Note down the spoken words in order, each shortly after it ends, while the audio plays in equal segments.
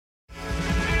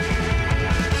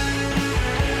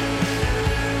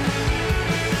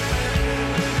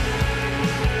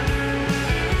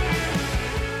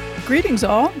Greetings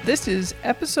all, this is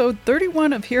episode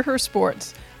 31 of Hear Her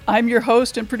Sports. I'm your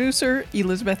host and producer,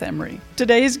 Elizabeth Emery.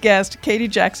 Today's guest, Katie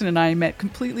Jackson, and I met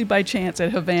completely by chance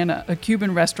at Havana, a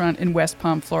Cuban restaurant in West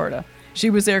Palm, Florida. She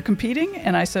was there competing,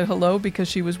 and I said hello because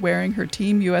she was wearing her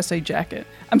Team USA jacket.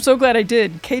 I'm so glad I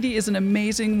did. Katie is an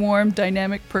amazing, warm,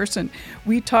 dynamic person.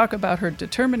 We talk about her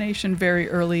determination very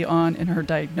early on in her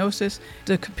diagnosis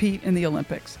to compete in the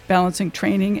Olympics, balancing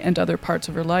training and other parts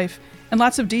of her life, and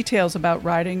lots of details about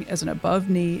riding as an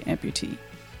above-knee amputee.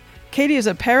 Katie is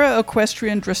a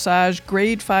para-equestrian dressage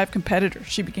grade 5 competitor.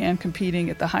 She began competing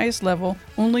at the highest level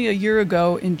only a year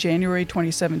ago in January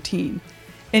 2017.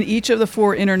 In each of the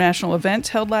 4 international events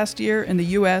held last year in the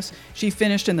U.S., she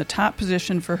finished in the top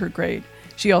position for her grade.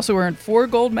 She also earned 4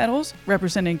 gold medals,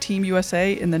 representing Team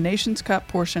USA in the Nations Cup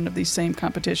portion of these same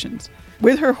competitions.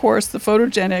 With her horse, the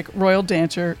photogenic Royal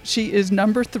Dancer, she is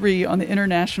number 3 on the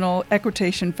International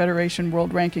Equitation Federation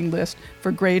World Ranking list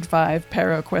for grade 5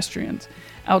 para-equestrians.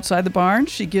 Outside the barn,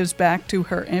 she gives back to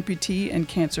her amputee and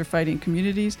cancer-fighting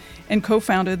communities and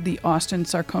co-founded the Austin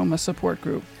Sarcoma Support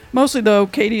Group. Mostly, though,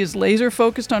 Katie is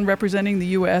laser-focused on representing the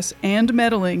U.S. and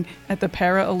medaling at the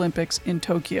Paralympics in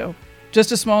Tokyo.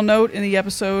 Just a small note, in the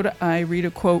episode, I read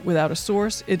a quote without a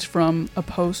source. It's from a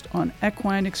post on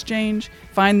Equine Exchange.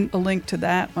 Find a link to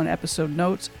that on episode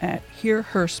notes at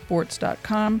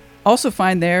hearhersports.com. Also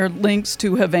find there links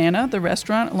to Havana, the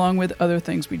restaurant, along with other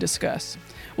things we discuss.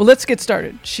 Well, let's get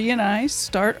started. She and I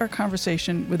start our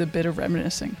conversation with a bit of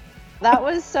reminiscing. That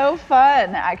was so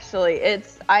fun, actually.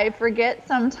 I forget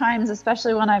sometimes,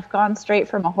 especially when I've gone straight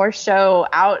from a horse show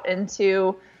out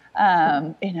into,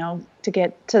 to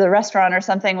get to the restaurant or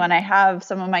something, when I have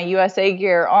some of my USA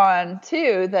gear on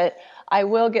too, that I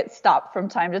will get stopped from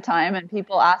time to time and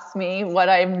people ask me what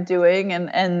I'm doing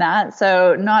and that.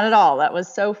 So not at all. That was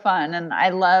so fun. And I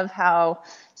love how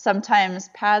sometimes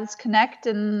paths connect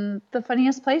in the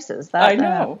funniest places. I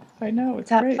know. It's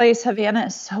that great. place, Havana,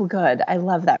 is so good. I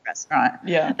love that restaurant.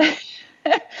 Yeah.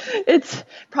 It's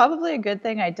probably a good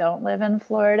thing I don't live in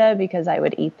Florida because I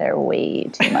would eat there way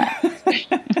too much.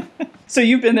 So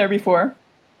you've been there before?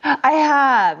 I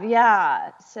have,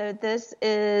 yeah. So this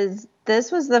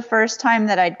was the first time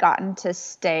that I'd gotten to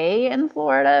stay in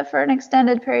Florida for an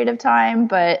extended period of time,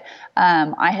 but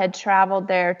I had traveled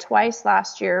there twice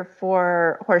last year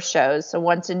for horse shows, so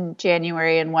once in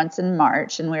January and once in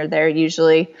March, and we were there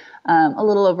usually a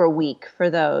little over a week for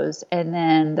those. And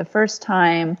then the first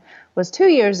time was 2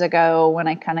 years ago when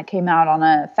I kind of came out on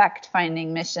a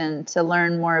fact-finding mission to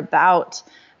learn more about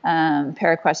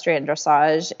para-equestrian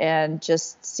dressage and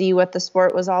just see what the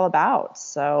sport was all about.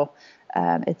 So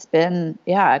it's been,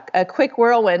 a quick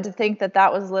whirlwind to think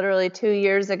that was literally 2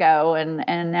 years ago.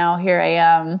 And now here I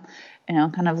am,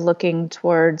 kind of looking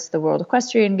towards the World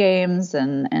Equestrian Games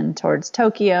and towards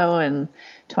Tokyo in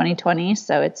 2020.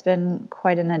 So it's been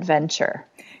quite an adventure.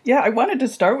 Yeah, I wanted to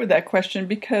start with that question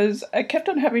because I kept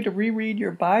on having to reread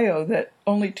your bio that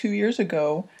only 2 years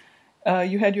ago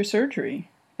you had your surgery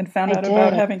and found out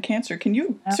about having cancer. Can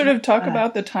you sort of talk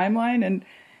about the timeline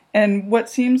and what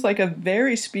seems like a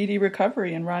very speedy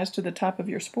recovery and rise to the top of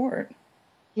your sport?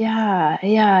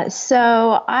 Yeah.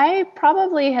 So I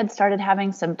probably had started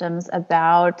having symptoms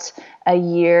about a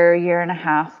year and a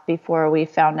half before we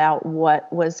found out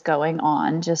what was going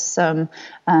on. Just some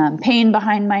pain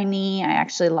behind my knee. I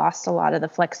actually lost a lot of the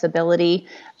flexibility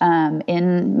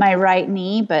in my right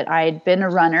knee, but I'd been a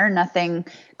runner, nothing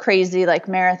crazy like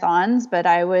marathons, but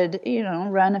I would,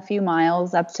 run a few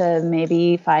miles up to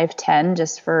maybe 5-10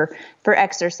 just for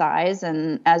exercise.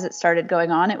 And as it started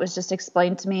going on, it was just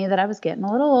explained to me that I was getting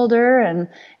a little older and,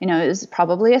 it was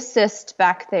probably a cyst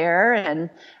back there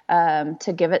and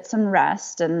to give it some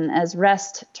rest. And as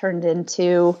rest turned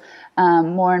into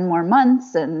more and more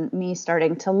months and me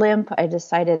starting to limp, I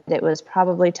decided it was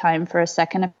probably time for a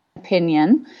second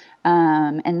opinion.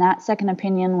 And that second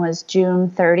opinion was June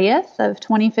 30th of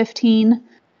 2015.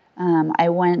 I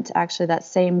went actually that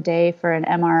same day for an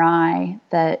MRI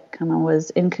that kind of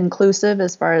was inconclusive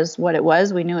as far as what it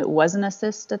was. We knew it wasn't a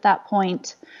cyst at that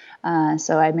point.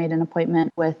 So I made an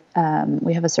appointment with,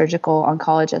 we have a surgical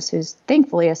oncologist who's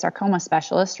thankfully a sarcoma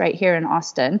specialist right here in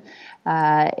Austin.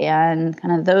 And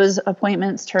kind of those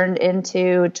appointments turned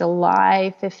into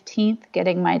July 15th,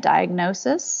 getting my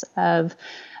diagnosis of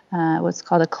what's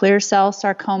called a clear cell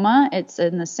sarcoma. It's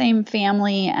in the same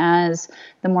family as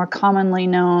the more commonly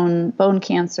known bone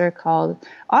cancer called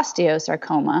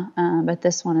osteosarcoma, but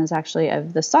this one is actually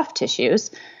of the soft tissues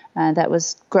that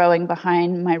was growing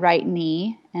behind my right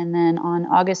knee. And then on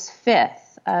August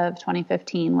 5th of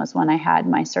 2015 was when I had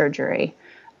my surgery,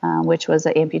 which was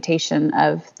an amputation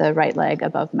of the right leg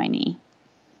above my knee.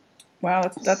 Wow,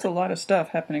 that's a lot of stuff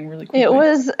happening really It quickly.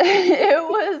 was it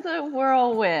was a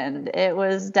whirlwind. It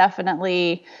was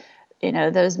definitely,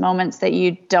 those moments that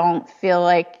you don't feel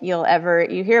like you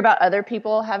hear about other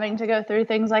people having to go through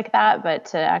things like that, but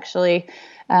to actually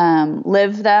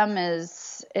live them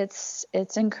it's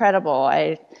incredible.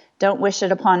 I don't wish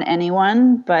it upon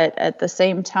anyone, but at the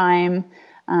same time,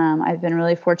 I've been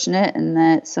really fortunate in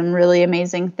that some really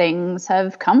amazing things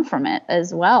have come from it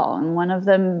as well. And one of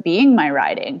them being my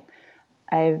riding.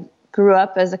 I grew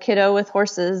up as a kiddo with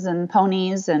horses and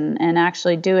ponies and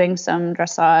actually doing some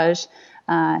dressage.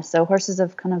 So horses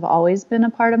have kind of always been a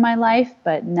part of my life,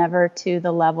 but never to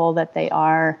the level that they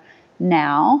are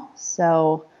now.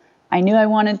 So I knew I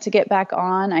wanted to get back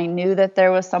on. I knew that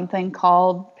there was something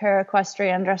called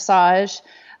paraequestrian dressage.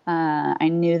 I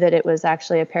knew that it was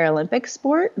actually a Paralympic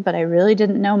sport, but I really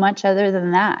didn't know much other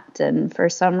than that. And for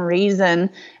some reason,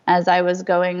 as I was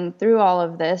going through all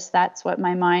of this, that's what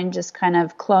my mind just kind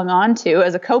of clung on to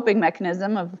as a coping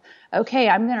mechanism of, okay,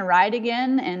 I'm going to ride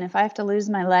again. And if I have to lose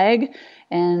my leg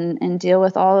and deal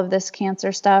with all of this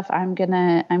cancer stuff, I'm going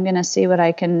to see what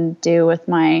I can do with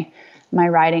my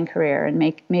riding career and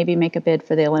maybe make a bid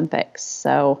for the Olympics.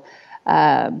 So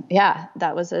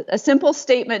that was a simple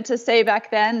statement to say back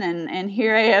then. And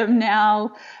here I am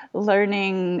now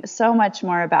learning so much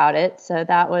more about it. So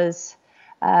that was,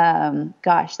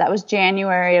 that was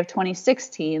January of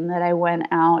 2016 that I went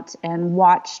out and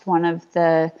watched one of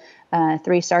the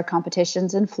 3-star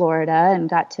competitions in Florida and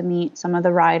got to meet some of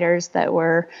the riders that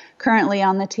were currently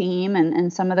on the team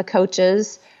and some of the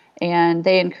coaches. And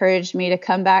they encouraged me to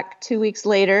come back 2 weeks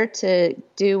later to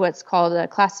do what's called a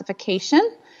classification.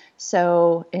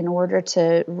 So in order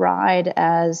to ride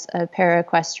as a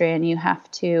paraequestrian, you have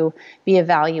to be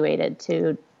evaluated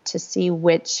to see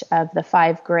which of the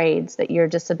 5 grades that your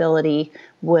disability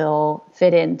will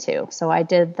fit into. So I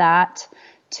did that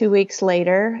 2 weeks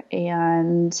later,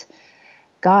 and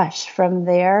from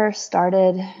there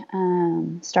started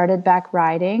back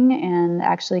riding and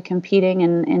actually competing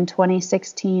in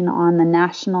 2016 on the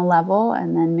national level,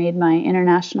 and then made my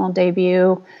international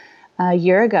debut a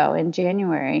year ago in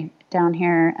January down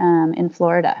here in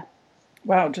Florida.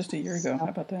 Wow, just a year ago. How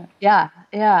about that?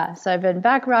 Yeah. So I've been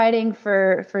back riding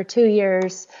for 2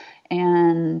 years,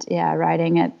 and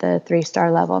riding at the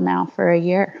 3-star level now for a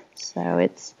year. So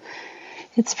it's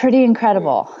pretty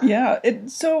incredible. Yeah.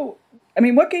 So, I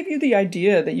mean, what gave you the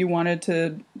idea that you wanted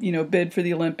to, bid for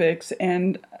the Olympics?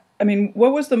 And I mean,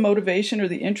 what was the motivation or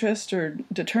the interest or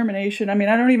determination? I mean,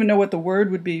 I don't even know what the word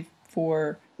would be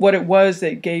for what it was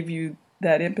that gave you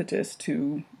that impetus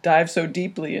to dive so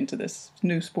deeply into this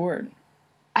new sport.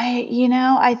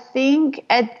 I think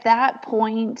at that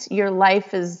point, your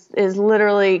life is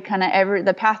literally kind of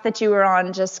the path that you were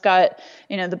on just got,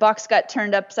 the box got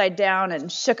turned upside down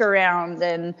and shook around,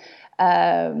 and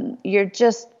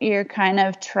you're kind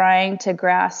of trying to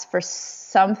grasp for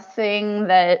something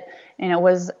that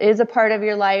is a part of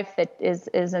your life that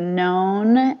is a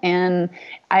known. And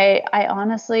I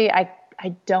honestly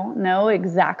I don't know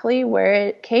exactly where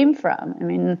it came from. I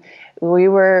mean, we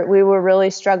were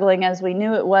really struggling, as we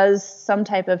knew it was some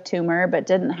type of tumor, but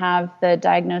didn't have the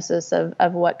diagnosis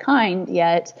of what kind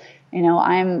yet.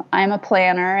 I'm a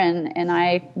planner, and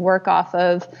I work off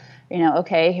of,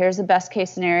 okay, here's the best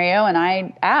case scenario. And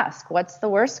I ask, what's the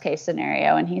worst case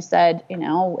scenario? And he said,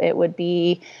 it would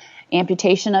be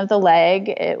amputation of the leg.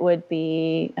 It would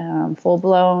be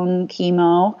full-blown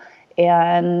chemo,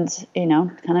 and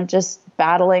kind of just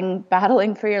battling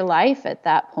for your life at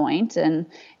that point. And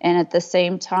at the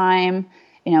same time,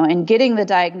 in getting the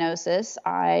diagnosis,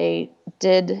 he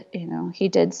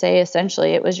did say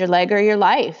essentially it was your leg or your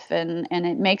life. And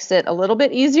it makes it a little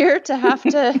bit easier to have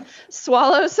to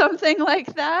swallow something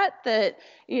like that,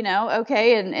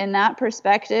 okay. And in that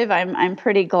perspective, I'm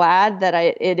pretty glad that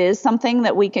it is something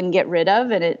that we can get rid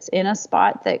of, and it's in a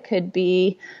spot that could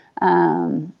be,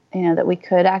 that we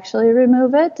could actually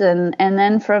remove it. And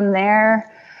then from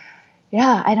there,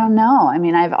 I don't know. I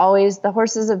mean, the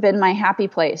horses have been my happy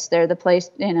place. They're the place,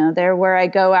 they're where I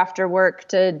go after work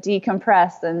to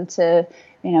decompress and to,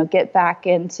 get back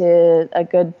into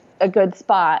a good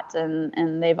spot.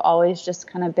 And they've always just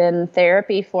kind of been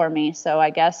therapy for me. So I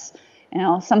guess,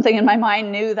 something in my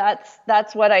mind knew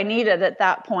that's what I needed at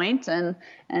that point,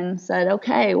 and said,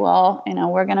 okay, well,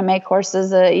 we're going to make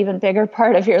horses an even bigger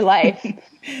part of your life.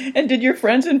 And did your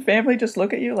friends and family just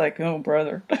look at you like, oh,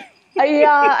 brother?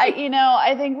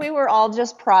 I think we were all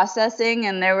just processing,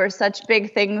 and there were such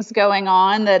big things going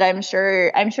on that I'm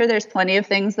sure there's plenty of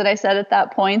things that I said at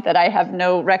that point that I have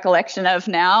no recollection of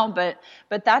now, but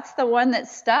that's the one that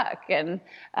stuck. And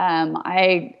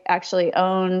I actually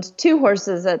owned two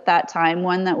horses at that time,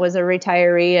 one that was a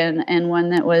retiree and one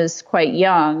that was quite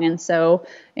young. And so,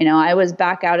 I was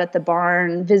back out at the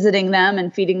barn visiting them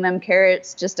and feeding them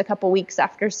carrots just a couple weeks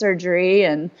after surgery,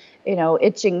 and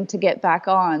itching to get back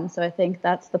on. So I think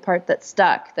that's the part that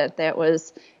stuck, that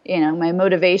was, my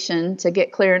motivation to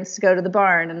get clearance to go to the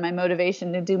barn, and my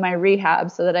motivation to do my rehab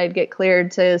so that I'd get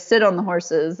cleared to sit on the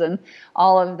horses, and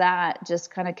all of that just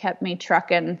kind of kept me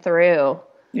trucking through.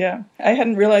 Yeah. I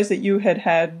hadn't realized that you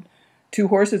had two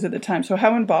horses at the time. So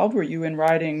how involved were you in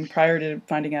riding prior to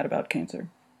finding out about cancer?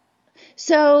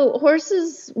 So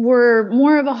horses were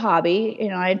more of a hobby.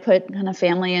 I'd put kind of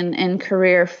family and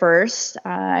career first.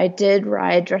 I did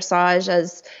ride dressage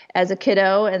as a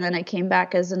kiddo, and then I came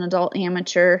back as an adult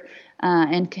amateur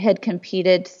and had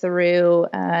competed through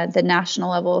the national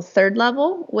level, third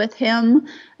level with him,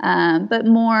 but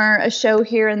more a show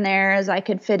here and there as I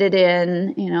could fit it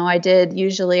in. I did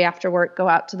usually after work go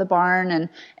out to the barn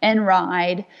and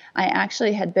ride. I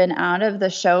actually had been out of the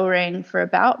show ring for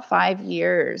about 5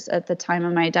 years at the time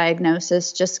of my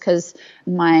diagnosis, just because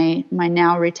my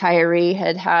now retiree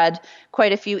had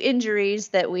quite a few injuries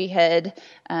that we had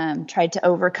tried to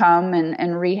overcome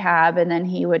and rehab, and then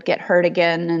he would get hurt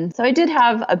again. And so I did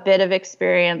have a bit of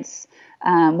experience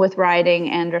with riding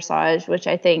and dressage, which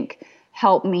I think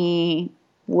helped me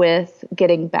with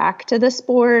getting back to the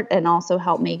sport and also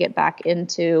helped me get back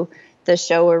into the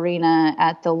show arena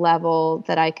at the level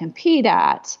that I compete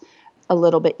at a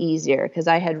little bit easier, because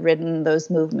I had ridden those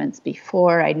movements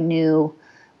before. I knew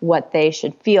what they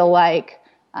should feel like.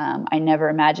 I never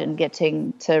imagined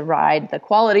getting to ride the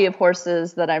quality of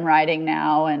horses that I'm riding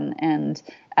now and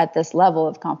at this level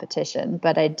of competition.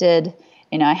 But I did,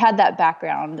 I had that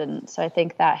background, and so I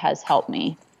think that has helped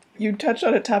me. You touched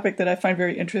on a topic that I find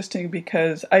very interesting,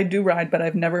 because I do ride, but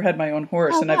I've never had my own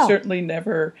horse, and I've certainly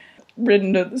never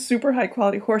ridden a super high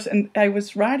quality horse. And I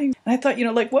was riding, and I thought,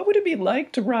 what would it be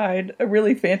like to ride a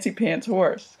really fancy pants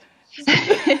horse?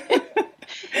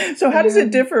 So how does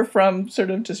it differ from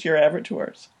sort of just your average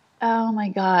horse? Oh my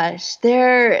gosh,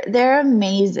 they're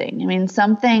amazing. I mean,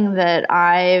 something that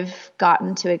I've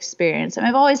gotten to experience.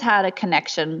 I've always had a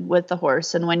connection with the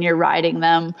horse, and when you're riding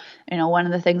them, one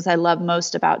of the things I love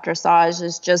most about dressage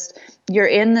is just you're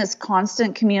in this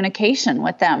constant communication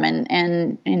with them,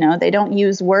 and they don't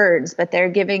use words, but they're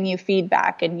giving you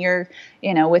feedback, and you're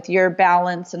with your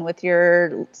balance and with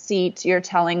your seat, you're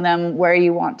telling them where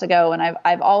you want to go. And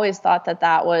I've always thought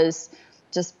that was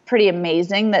just pretty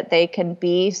amazing that they can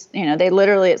be, they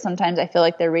literally, sometimes I feel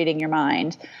like they're reading your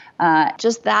mind.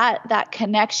 Just that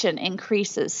connection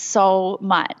increases so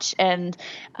much. And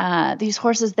these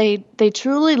horses, they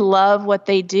truly love what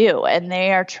they do, and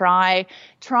they are trying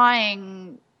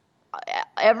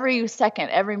every second,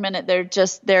 every minute.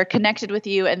 They're connected with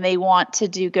you, and they want to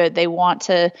do good. They want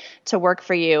to work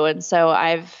for you. And so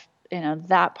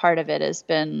that part of it has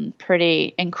been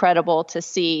pretty incredible to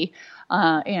see.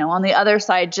 On the other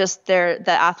side, just the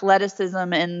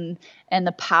athleticism and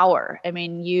the power. I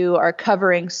mean, you are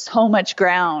covering so much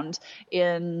ground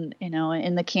in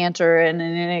the canter and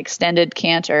in an extended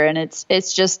canter, and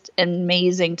it's just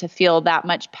amazing to feel that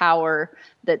much power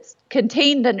that's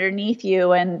contained underneath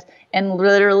you and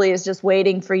literally is just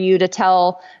waiting for you to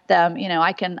tell them,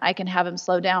 I can have him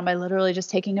slow down by literally just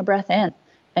taking a breath in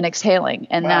and exhaling,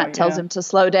 and that tells him to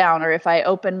slow down. Or if I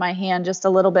open my hand just a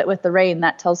little bit with the rein,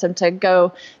 that tells him to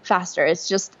go faster.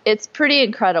 It's pretty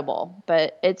incredible,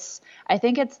 but I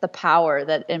think it's the power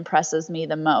that impresses me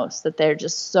the most, that they're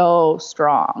just so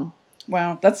strong.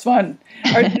 Wow, that's fun.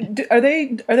 Are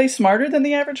they smarter than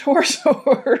the average horse,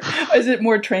 or is it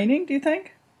more training, do you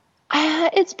think?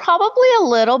 It's probably a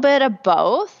little bit of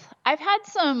both. I've had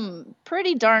some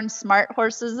pretty darn smart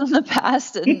horses in the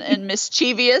past and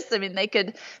mischievous. I mean, they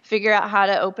could figure out how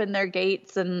to open their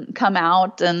gates and come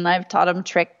out, and I've taught them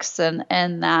tricks and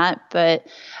that. But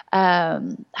I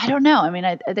don't know. I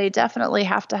mean, they definitely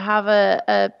have to have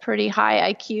a pretty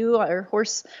high IQ or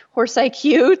horse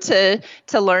IQ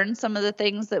to learn some of the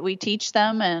things that we teach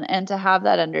them and to have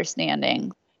that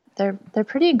understanding. They're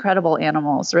pretty incredible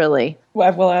animals, really.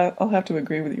 Well, I'll have to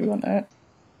agree with you on that.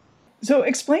 So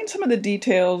explain some of the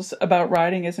details about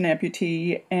riding as an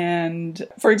amputee. And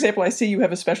for example, I see you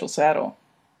have a special saddle.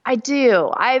 I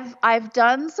do. I've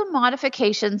done some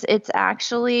modifications. It's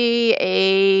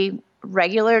actually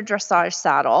regular dressage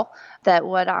saddle that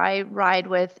what I ride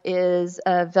with is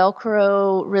a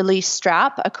Velcro release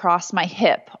strap across my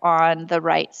hip on the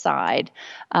right side.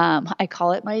 I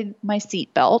call it my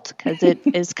seat belt because it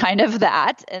is kind of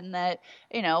that, and that,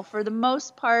 for the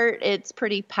most part, it's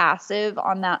pretty passive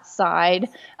on that side.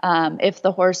 If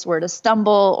the horse were to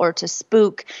stumble or to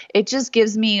spook, it just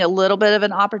gives me a little bit of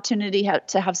an opportunity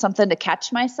to have something to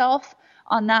catch myself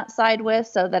on that side with,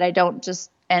 so that I don't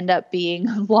just end up being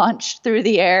launched through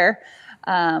the air.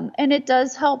 And it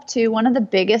does help too. One of the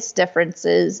biggest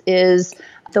differences is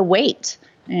the weight.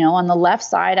 On the left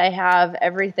side, I have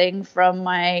everything from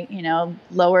my,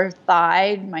 lower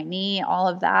thigh, my knee, all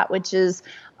of that, which is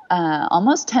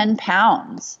almost 10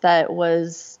 pounds that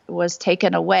was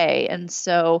taken away. And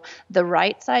so the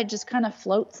right side just kind of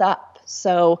floats up.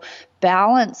 So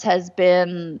balance has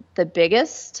been the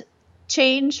biggest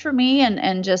change for me,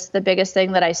 and just the biggest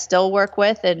thing that I still work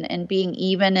with, and being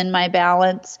even in my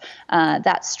balance.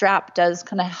 That strap does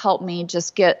kind of help me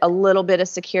just get a little bit of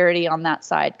security on that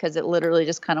side, because it literally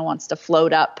just kind of wants to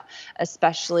float up,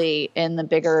 especially in the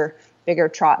bigger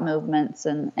trot movements,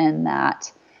 and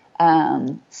that.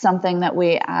 Something that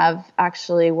we have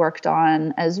actually worked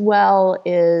on as well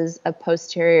is a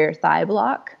posterior thigh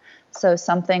block. So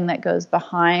something that goes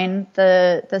behind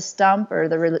the stump or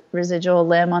the residual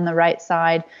limb on the right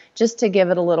side, just to give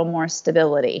it a little more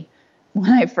stability.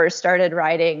 When I first started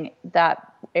riding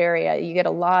that area, you get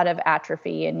a lot of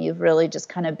atrophy, and you've really just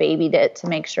kind of babied it to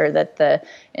make sure that the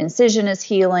incision is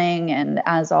healing, and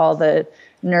as all the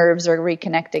nerves are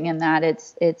reconnecting in that,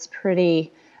 it's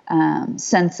pretty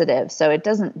sensitive. So it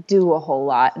doesn't do a whole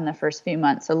lot in the first few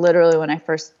months. So literally when I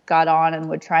first got on and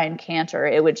would try and canter,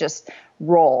 it would just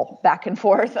roll back and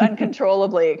forth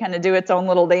uncontrollably, kind of do its own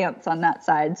little dance on that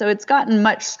side. So it's gotten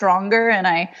much stronger, and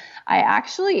I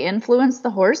actually influence the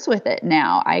horse with it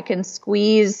now. I can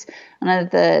squeeze one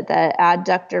of the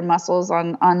adductor muscles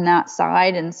on that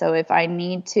side. And so if I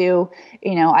need to,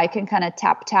 I can kind of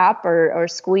tap or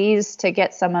squeeze to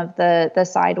get some of the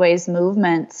sideways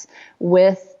movements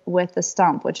with the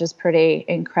stump, which is pretty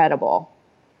incredible.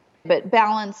 But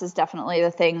balance is definitely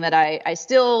the thing that I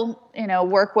still,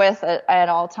 work with at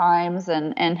all times,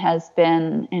 and has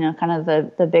been, kind of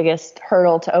the biggest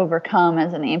hurdle to overcome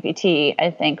as an amputee, I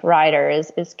think, rider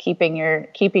is keeping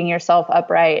yourself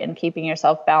upright and keeping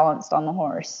yourself balanced on the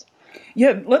horse.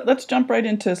 Yeah, let's jump right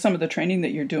into some of the training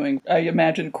that you're doing. I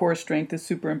imagine core strength is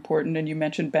super important, and you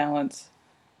mentioned balance.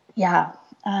 Yeah.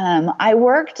 I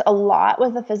worked a lot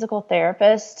with a physical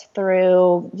therapist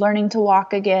through learning to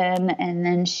walk again, and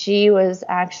then she was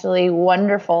actually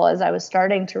wonderful as I was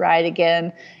starting to ride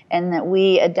again, and that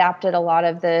we adapted a lot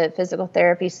of the physical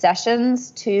therapy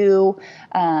sessions to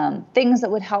things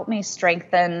that would help me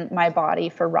strengthen my body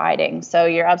for riding. So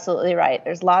you're absolutely right.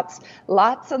 There's lots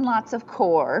and lots of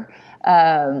core.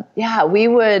 We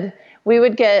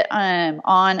would get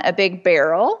on a big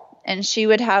barrel, and she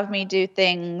would have me do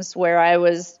things where I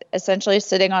was essentially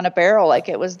sitting on a barrel like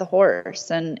it was the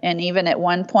horse. And even at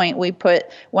one point, we put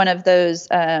one of those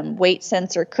weight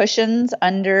sensor cushions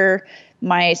under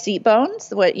my seat bones,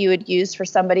 what you would use for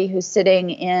somebody who's sitting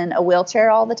in a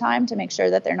wheelchair all the time, to make sure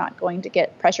that they're not going to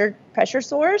get pressure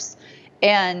sores.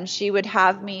 And she would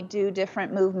have me do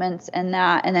different movements in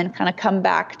that, and then kind of come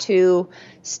back to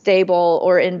stable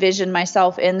or envision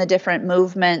myself in the different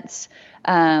movements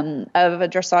of a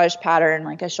dressage pattern,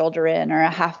 like a shoulder in or a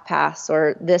half pass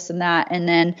or this and that. And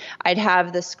then I'd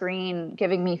have the screen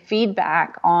giving me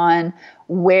feedback on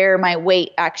where my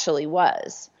weight actually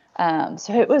was.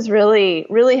 So it was really,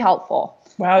 really helpful.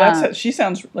 Wow, she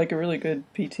sounds like a really good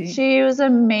PT. She was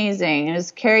amazing. It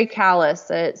was Carrie Callis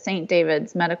at St.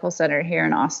 David's Medical Center here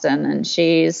in Austin, and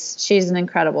she's an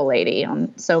incredible lady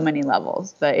on so many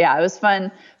levels. But yeah, it was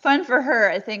fun for her.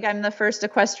 I think I'm the first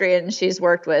equestrian she's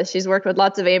worked with. She's worked with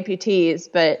lots of amputees,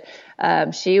 but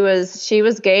she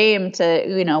was game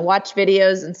to watch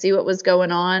videos and see what was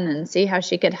going on and see how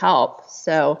she could help.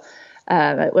 So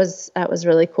that was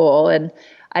really cool. And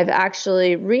I've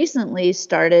actually recently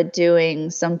started doing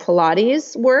some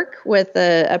Pilates work with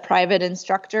a private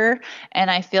instructor,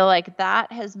 and I feel like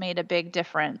that has made a big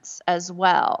difference as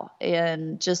well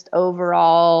in just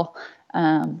overall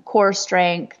core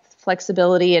strength,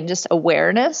 flexibility, and just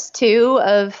awareness too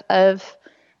of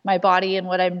my body and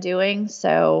what I'm doing.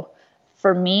 So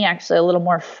for me, actually a little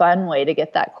more fun way to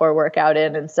get that core workout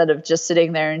in, instead of just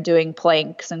sitting there and doing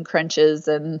planks and crunches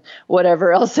and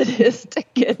whatever else it is to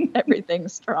get everything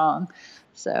strong.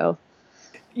 So,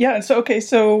 yeah.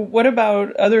 So what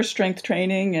about other strength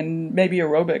training and maybe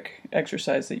aerobic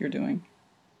exercise that you're doing?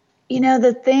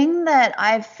 The thing that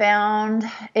I've found,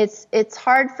 it's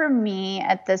hard for me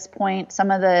at this point.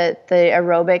 Some of the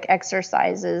aerobic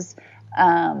exercises,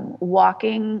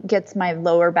 walking gets my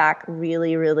lower back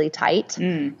really, really tight.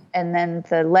 And then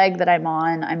the leg that I'm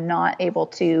on, I'm not able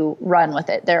to run with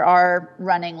it. There are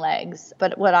running legs.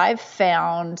 But what I've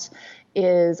found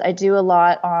is I do a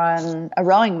lot on a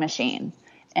rowing machine.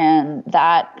 And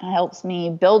that helps me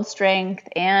build strength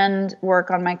and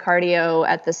work on my cardio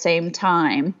at the same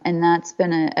time. And that's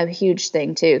been a huge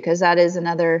thing too, because that is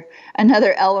another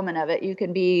element of it. You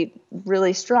can be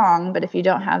really strong, but if you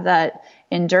don't have that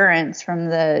endurance from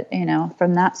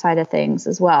from that side of things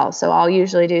as well. So I'll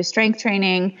usually do strength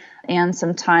training and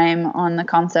some time on the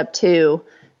Concept 2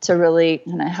 to really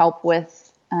kind of help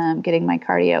with getting my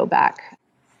cardio back.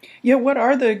 Yeah, what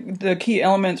are the key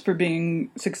elements for being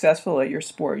successful at your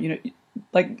sport?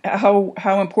 Like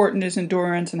how important is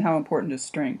endurance and how important is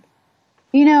strength?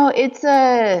 It's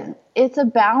a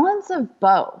balance of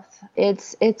both.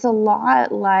 It's a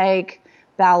lot like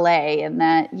ballet in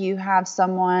that you have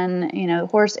someone,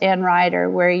 horse and rider,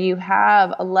 where you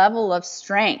have a level of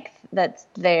strength that's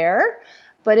there,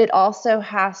 but it also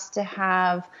has to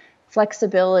have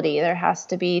flexibility. There has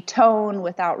to be tone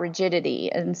without rigidity.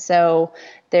 And so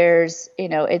there's,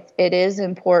 it is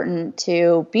important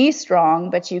to be strong,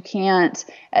 but you can't,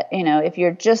 if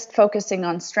you're just focusing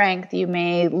on strength, you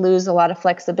may lose a lot of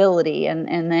flexibility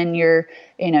and then you're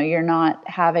not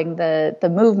having the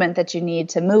movement that you need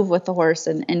to move with the horse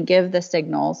and give the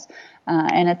signals.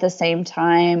 And at the same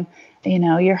time,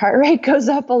 your heart rate goes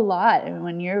up a lot. And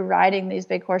when you're riding these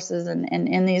big horses and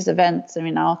in these events,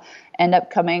 I'll end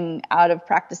up coming out of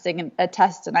practicing a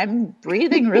test and I'm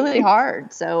breathing really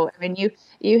hard. So,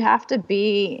 you have to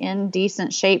be in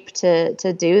decent shape to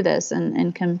do this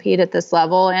and compete at this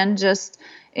level, and just,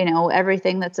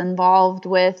 everything that's involved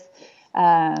with,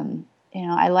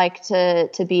 I like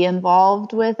to be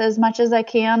involved with as much as I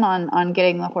can on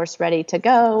getting the horse ready to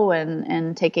go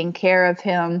and taking care of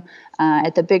him.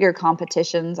 At the bigger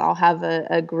competitions, I'll have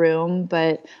a groom,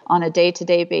 but on a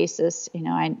day-to-day basis,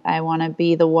 I want to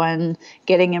be the one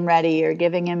getting him ready or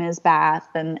giving him his bath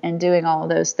and doing all of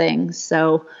those things.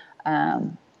 So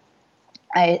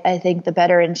I think the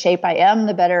better in shape I am,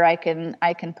 the better I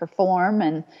can perform.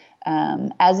 And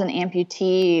as an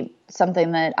amputee,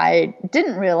 something that I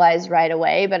didn't realize right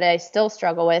away, but I still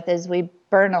struggle with, is we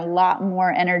burn a lot more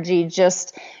energy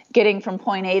just getting from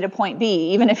point A to point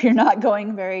B, even if you're not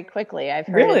going very quickly. I've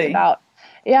heard Really?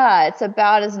 it's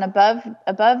about as an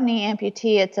above knee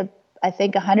amputee, I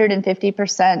think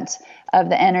 150% of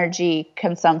the energy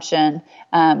consumption,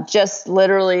 just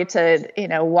literally to,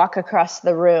 walk across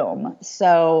the room.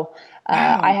 So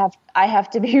Wow. I have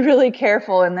to be really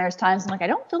careful. And there's times I'm like, I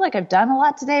don't feel like I've done a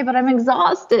lot today, but I'm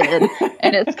exhausted.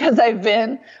 And it's because I've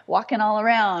been walking all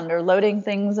around or loading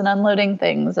things and unloading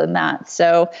things and that.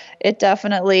 So it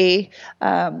definitely,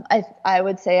 I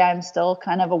would say I'm still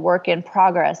kind of a work in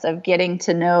progress of getting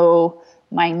to know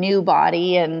my new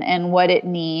body and what it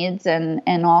needs.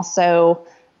 And also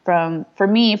for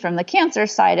me, from the cancer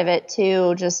side of it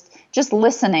too, just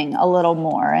listening a little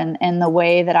more and the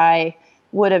way that I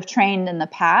would have trained in the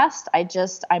past,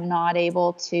 I'm not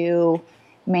able to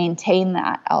maintain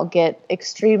that. I'll get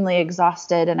extremely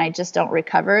exhausted and I just don't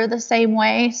recover the same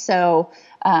way. So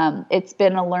it's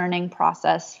been a learning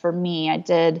process for me. I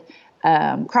did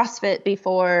CrossFit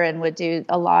before and would do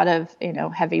a lot of,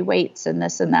 heavy weights and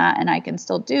this and that, and I can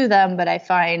still do them, but I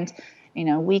find,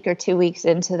 a week or 2 weeks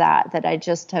into that I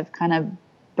just have kind of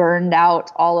burned out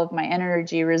all of my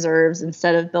energy reserves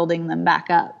instead of building them back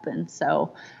up. And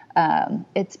so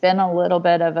it's been a little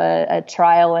bit of a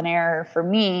trial and error for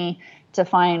me to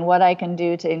find what I can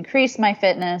do to increase my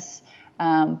fitness,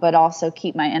 but also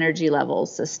keep my energy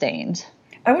levels sustained.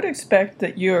 I would expect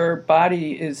that your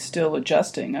body is still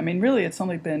adjusting. Really, it's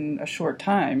only been a short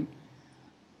time.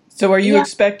 So are you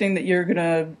expecting that you're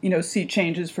going to, see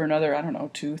changes for another,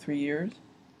 2-3 years?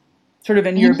 Sort of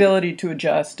in your ability to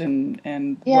adjust and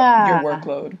your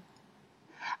workload?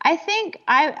 I think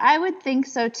I would think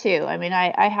so too.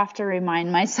 I have to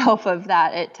remind myself of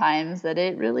that at times, that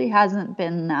it really hasn't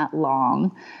been that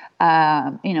long.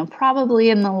 Probably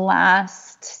in the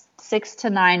last 6 to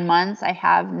 9 months, I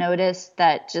have noticed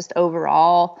that just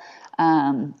overall,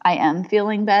 I am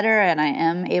feeling better and I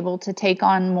am able to take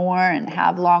on more and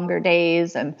have longer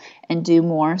days and do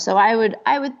more. So I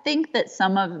would think that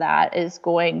some of that is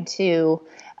going to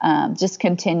just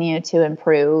continue to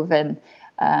improve. And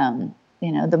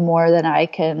the more that I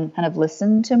can kind of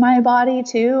listen to my body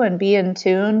too and be in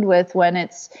tune with when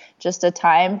it's just a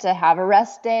time to have a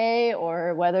rest day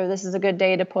or whether this is a good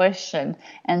day to push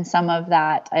and some of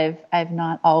that. I've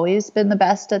not always been the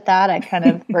best at that. I kind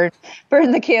of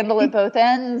burn the candle at both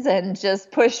ends and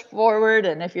just push forward.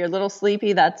 And if you're a little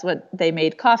sleepy, that's what they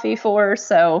made coffee for.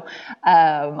 So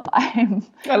I'm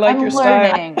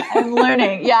learning. I'm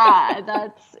learning. Yeah,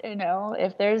 that's,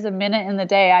 if there's a minute in the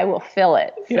day, I will fill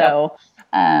it. Yeah. So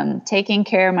taking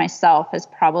care of myself has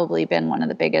probably been one of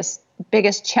the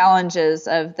biggest challenges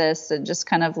of this, and just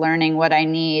kind of learning what I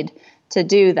need to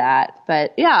do that.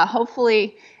 But yeah,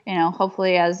 hopefully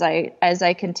as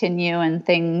I continue and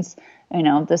things,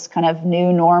 this kind of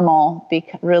new normal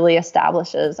really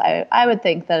establishes, I would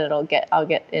think that I'll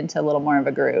get into a little more of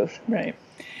a groove. Right.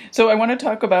 So I want to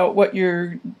talk about what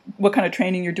kind of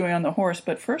training you're doing on the horse,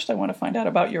 but first I want to find out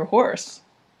about your horse.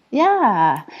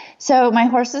 Yeah. So my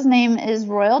horse's name is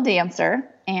Royal Dancer,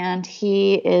 and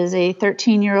he is a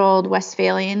 13-year-old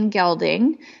Westphalian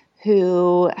gelding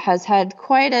who has had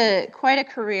quite a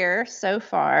career so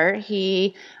far.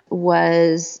 He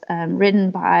was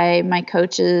ridden by my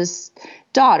coach's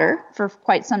daughter for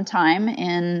quite some time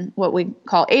in what we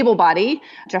call able-body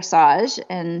dressage,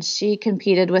 and she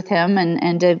competed with him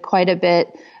and did quite a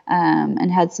bit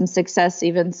and had some success,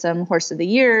 even some Horse of the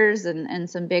Years and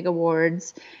some big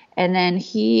awards. And then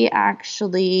he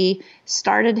actually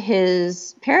started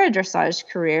his paradressage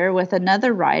career with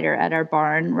another rider at our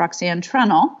barn, Roxanne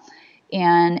Trunnell,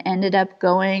 and ended up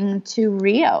going to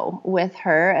Rio with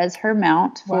her as her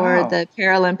mount for the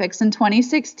Paralympics in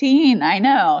 2016. I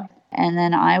know. And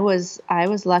then I was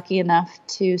lucky enough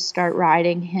to start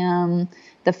riding him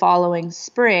the following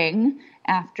spring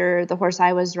after the horse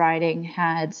I was riding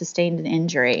had sustained an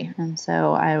injury. And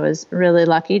so I was really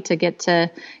lucky to get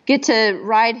to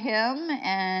ride him,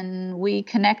 and we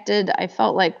connected, I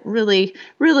felt like really,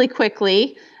 really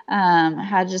quickly.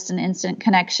 Had just an instant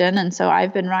connection. And so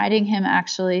I've been riding him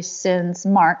actually since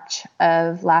March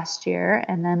of last year,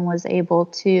 and then was able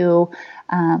to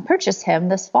purchase him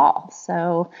this fall.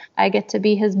 So I get to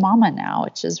be his mama now,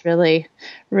 which is really,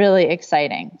 really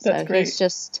exciting. That's great. He's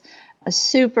just a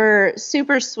super,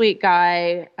 super sweet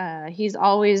guy. He's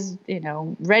always,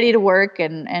 ready to work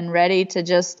and ready to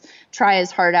just try his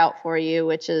heart out for you,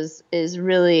 which is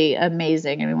really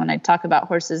amazing. I mean, when I talk about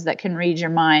horses that can read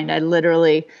your mind,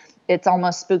 it's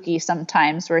almost spooky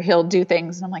sometimes where he'll do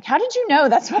things and I'm like, how did you know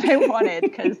that's what I wanted?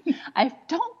 Because I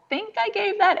don't think I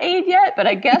gave that aid yet, but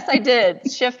I guess I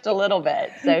did shift a little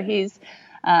bit. So he's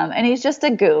just a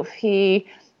goof. He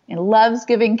loves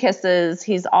giving kisses.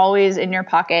 He's always in your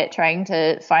pocket trying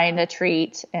to find a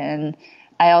treat. And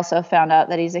I also found out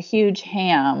that he's a huge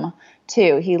ham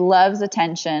too. He loves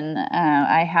attention.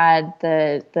 I had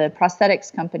the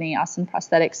prosthetics company, Austin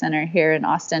Prosthetic Center here in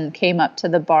Austin, came up to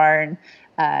the barn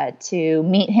to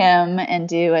meet him and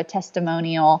do a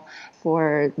testimonial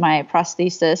for my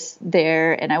prosthesis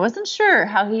there. And I wasn't sure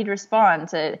how he'd respond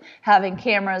to having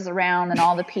cameras around and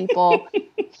all the people.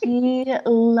 He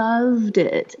loved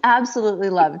it,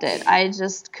 absolutely loved it. I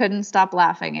just couldn't stop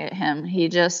laughing at him. He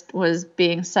just was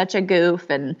being such a goof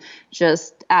and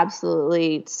just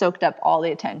absolutely soaked up all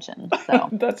the attention. So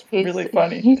That's really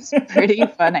funny. He's pretty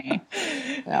funny.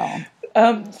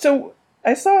 So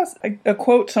I saw a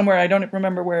quote somewhere, I don't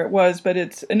remember where it was, but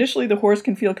it's initially the horse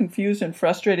can feel confused and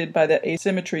frustrated by the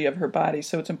asymmetry of her body,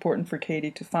 so it's important for Katie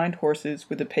to find horses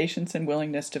with the patience and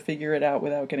willingness to figure it out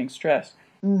without getting stressed.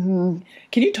 Mm-hmm.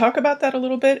 Can you talk about that a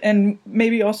little bit? And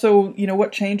maybe also,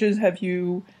 what changes have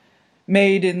you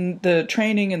made in the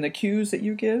training and the cues that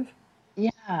you give?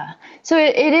 Yeah. So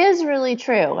it is really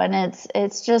true. And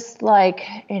it's just like,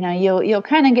 you'll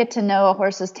kind of get to know a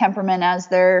horse's temperament as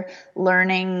they're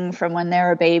learning from when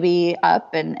they're a baby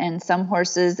up. And some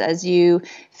horses, as you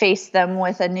face them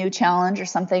with a new challenge or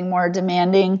something more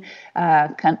demanding,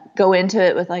 go into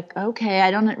it with like, okay,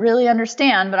 I don't really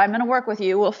understand, but I'm going to work with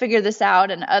you. We'll figure this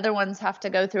out. And other ones have to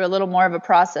go through a little more of a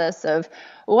process of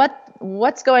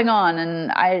what's going on.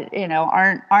 And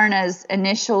aren't as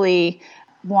initially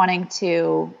wanting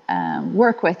to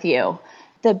work with you.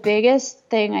 The biggest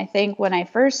thing I think when I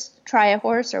first try a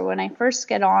horse or when I first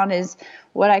get on is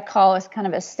what I call is kind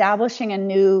of establishing a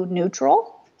new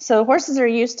neutral. So horses are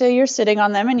used to you're sitting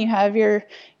on them and you have your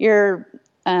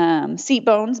seat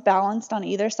bones balanced on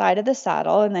either side of the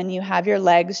saddle, and then you have your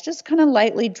legs just kind of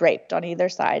lightly draped on either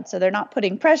side. So they're not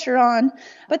putting pressure on,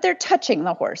 but they're touching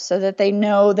the horse so that they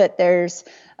know that there's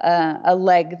a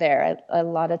leg there. A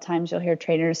lot of times you'll hear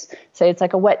trainers say it's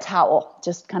like a wet towel,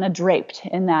 just kind of draped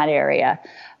in that area.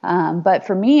 But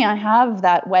for me, I have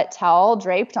that wet towel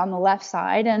draped on the left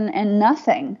side and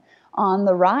nothing on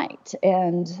the right.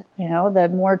 And, the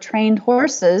more trained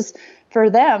horses, for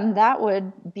them, that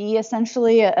would be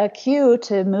essentially a cue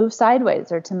to move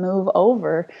sideways or to move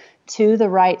over to the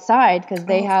right side, because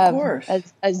they have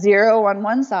a zero on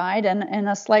one side and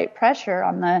a slight pressure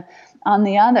on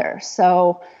the other.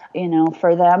 So,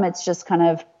 for them, it's just kind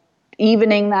of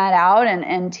evening that out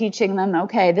and teaching them,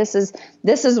 okay, this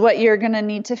is what you're going to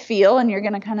need to feel, and you're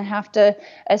going to kind of have to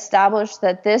establish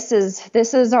that this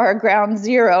is our ground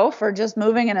zero for just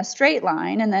moving in a straight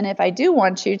line. And then if I do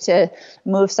want you to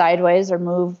move sideways or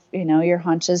move, your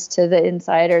hunches to the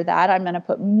inside or that, I'm going to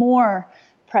put more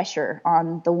pressure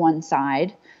on the one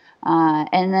side.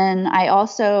 And then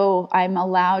I'm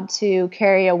allowed to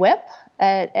carry a whip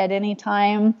at any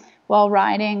time while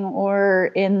riding or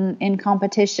in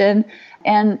competition,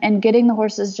 and getting the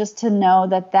horses just to know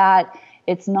that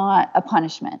it's not a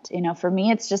punishment. For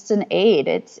me, it's just an aid.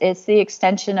 It's the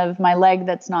extension of my leg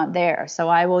that's not there. So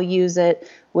I will use it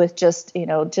with just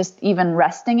even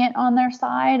resting it on their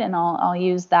side, and I'll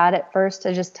use that at first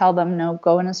to just tell them, no,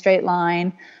 go in a straight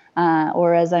line.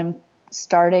 Or as I'm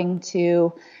starting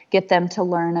to get them to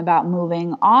learn about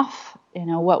moving off,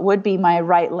 what would be my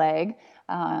right leg,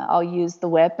 I'll use the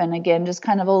whip, and again, just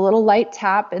kind of a little light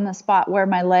tap in the spot where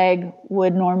my leg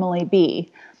would normally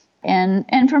be.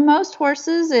 And for most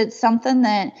horses, it's something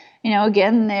that,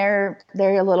 again, they're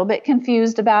a little bit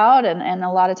confused about. And a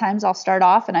lot of times I'll start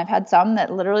off, and I've had some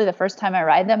that literally the first time I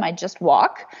ride them, I just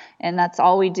walk. And that's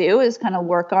all we do is kind of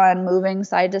work on moving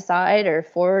side to side or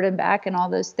forward and back and all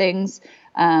those things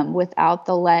without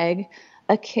the leg.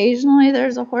 Occasionally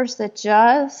there's a horse that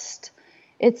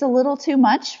it's a little too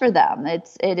much for them.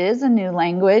 It is a new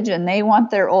language, and they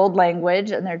want their old language,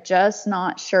 and they're just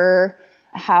not sure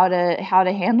how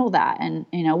to handle that. And,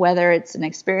 whether it's an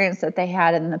experience that they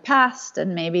had in the past,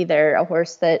 and maybe they're a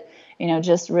horse that,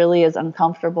 just really is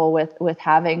uncomfortable with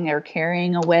having or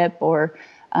carrying a whip, or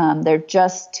they're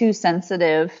just too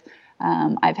sensitive.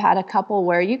 I've had a couple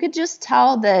where you could just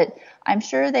tell that I'm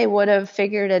sure they would have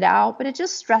figured it out, but it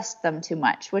just stressed them too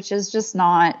much, which is just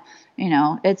not,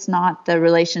 it's not the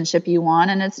relationship you want,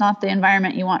 and it's not the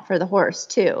environment you want for the horse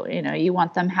too. You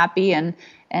want them happy and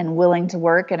willing to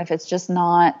work. And if it's just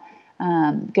not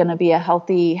going to be a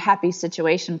healthy, happy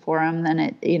situation for them,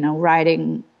 then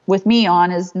riding with me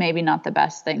on is maybe not the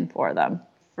best thing for them.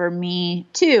 For me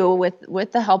too,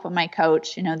 with the help of my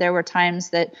coach, there were times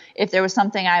that if there was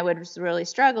something I was really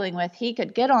struggling with, he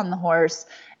could get on the horse,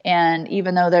 and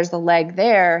even though there's the leg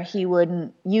there, he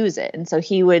wouldn't use it. And so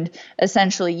he would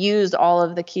essentially use all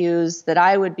of the cues that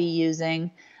I would be using,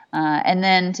 and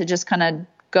then to just kind of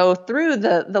go through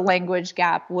the language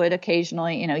gap, would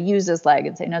occasionally, use his leg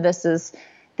and say, no, this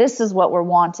is what we're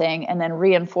wanting, and then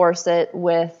reinforce it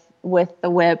with the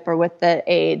whip or with the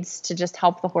aids to just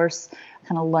help the horse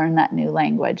kind of learn that new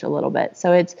language a little bit.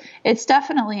 So it's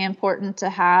definitely important to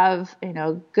have,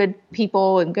 good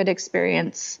people and good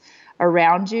experience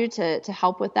around you to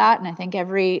help with that. And I think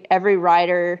every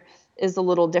rider is a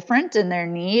little different in their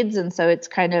needs. And so it's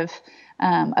kind of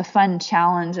a fun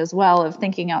challenge as well of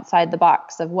thinking outside the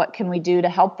box of what can we do to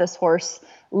help this horse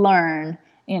learn,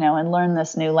 and learn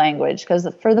this new language. Because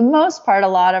for the most part, a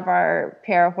lot of our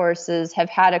para horses have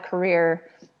had a career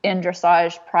in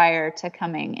dressage prior to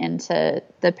coming into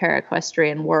the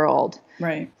para-equestrian world.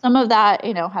 Right. Some of that,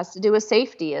 has to do with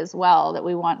safety as well, that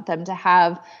we want them to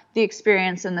have the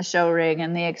experience in the show ring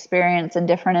and the experience in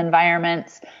different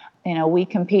environments. We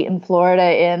compete in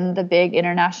Florida in the big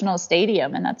international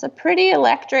stadium, and that's a pretty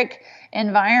electric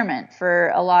environment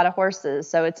for a lot of horses.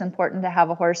 So it's important to have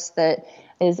a horse that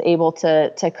is able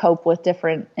to cope with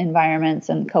different environments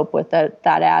and cope with that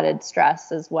added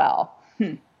stress as well.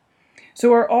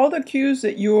 So are all the cues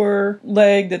that your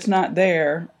leg that's not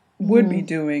there would be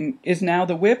doing is now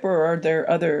the whip, or are there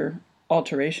other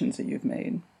alterations that you've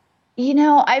made?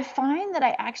 I find that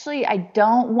I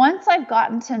don't, once I've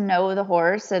gotten to know the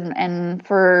horse, and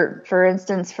for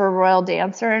instance, for Royal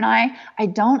Dancer and I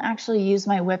don't actually use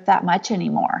my whip that much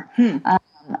anymore.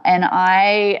 And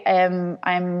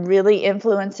I'm really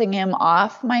influencing him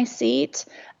off my seat,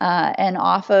 and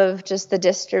off of just the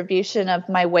distribution of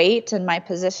my weight and my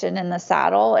position in the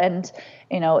saddle, and,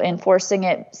 enforcing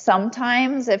it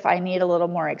sometimes if I need a little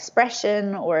more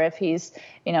expression, or if he's,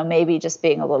 maybe just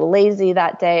being a little lazy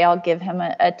that day, I'll give him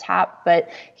a tap. But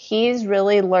he's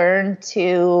really learned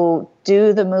to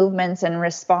do the movements and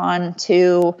respond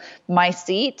to my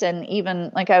seat. And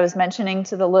even like I was mentioning,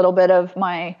 to the little bit of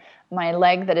my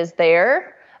leg that is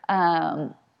there.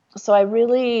 So I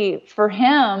really, for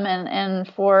him and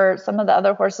for some of the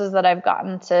other horses that I've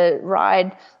gotten to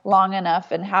ride long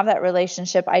enough and have that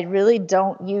relationship, I really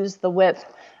don't use the whip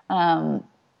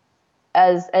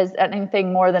as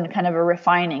anything more than kind of a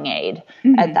refining aid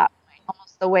at that point.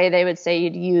 Almost the way they would say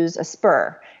you'd use a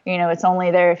spur. It's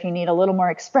only there if you need a little more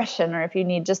expression or if you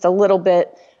need just a little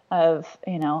bit of,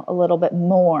 a little bit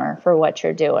more for what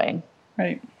you're doing.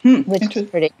 Right. Which is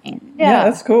pretty neat. Yeah,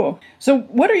 that's cool. So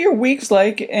what are your weeks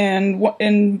like? And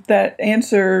in that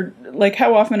answer, like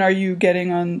how often are you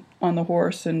getting on the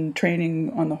horse and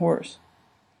training on the horse?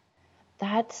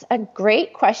 That's a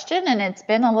great question. And it's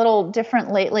been a little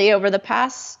different lately. Over the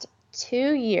past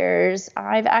 2 years,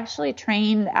 I've actually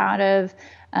trained out of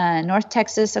North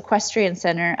Texas Equestrian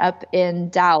Center up in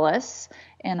Dallas.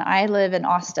 And I live in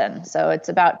Austin. So it's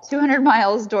about 200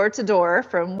 miles door to door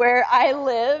from where I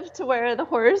live to where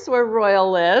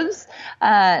Royal lives.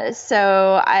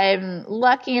 So I'm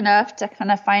lucky enough to kind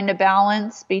of find a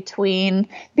balance between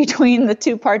the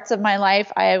two parts of my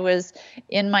life. I was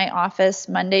in my office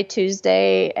Monday,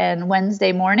 Tuesday, and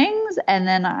Wednesday mornings. And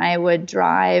then I would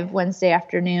drive Wednesday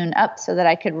afternoon up so that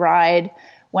I could ride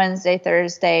Wednesday,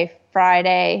 Thursday,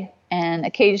 Friday, and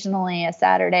occasionally a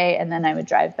Saturday, and then I would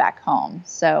drive back home.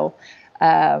 So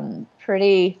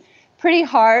pretty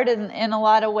hard in a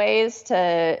lot of ways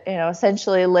to,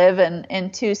 essentially live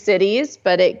in two cities,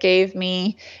 but it gave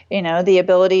me, the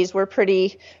abilities. We're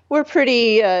pretty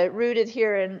rooted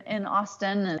here in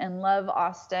Austin and love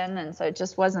Austin. And so it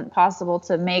just wasn't possible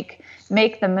to make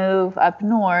the move up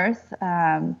north.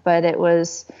 But it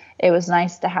was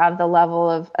nice to have the level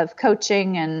of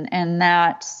coaching and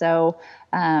that. So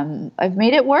I've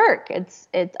made it work.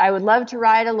 I would love to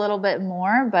ride a little bit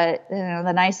more, but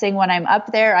the nice thing when I'm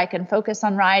up there, I can focus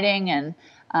on riding, and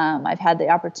I've had the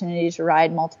opportunity to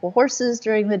ride multiple horses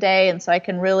during the day. And so I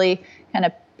can really kind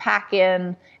of pack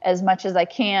in as much as I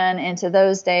can into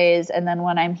those days. And then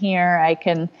when I'm here, I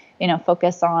can,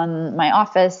 focus on my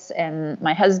office and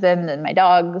my husband and my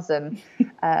dogs and,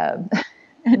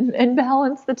 and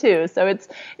balance the two. So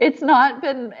it's not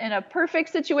been in a perfect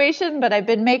situation, but I've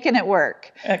been making it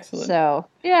work. Excellent. So,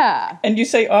 yeah. And you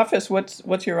say office,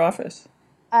 what's your office?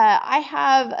 I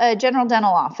have a general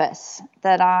dental office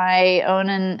that I own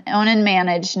and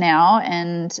manage now,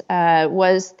 and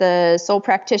was the sole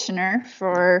practitioner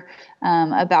for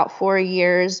about 4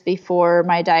 years before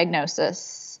my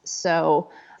diagnosis.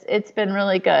 So it's been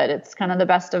really good. It's kind of the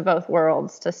best of both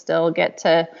worlds to still get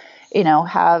to,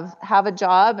 have a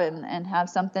job and have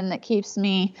something that keeps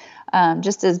me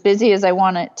just as busy as I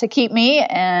want it to keep me,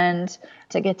 and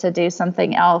to get to do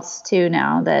something else too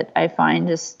now that I find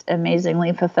just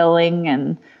amazingly fulfilling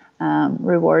and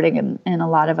rewarding in a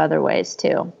lot of other ways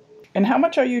too. And how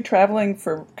much are you traveling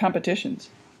for competitions?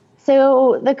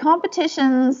 So the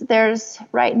competitions, there's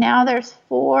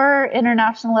 4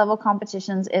 international level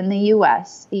competitions in the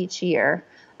U.S. each year.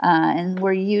 And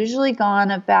we're usually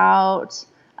gone about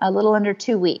a little under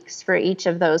 2 weeks for each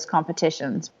of those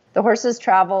competitions. The horses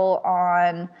travel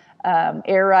on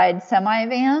air ride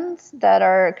semi-vans that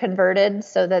are converted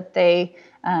so that they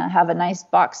have a nice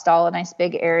box stall, a nice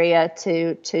big area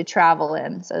to travel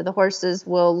in. So the horses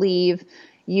will leave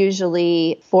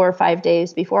usually 4 or 5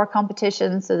 days before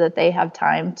competition so that they have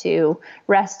time to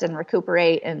rest and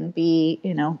recuperate and be,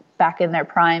 back in their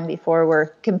prime before we're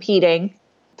competing.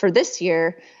 For this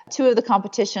year, 2 of the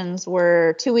competitions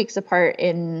were 2 weeks apart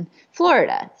in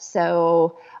Florida.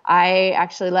 So I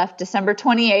actually left December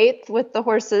 28th with the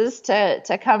horses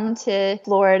to come to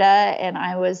Florida, and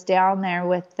I was down there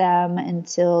with them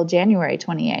until January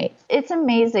 28th. It's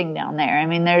amazing down there. I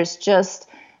mean, there's just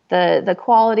the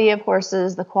quality of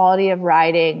horses, the quality of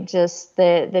riding, just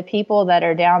the people that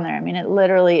are down there. I mean, it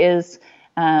literally is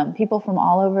people from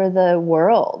all over the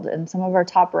world, and some of our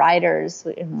top riders,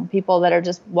 people that are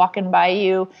just walking by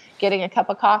you, getting a cup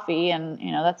of coffee, and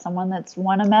that's someone that's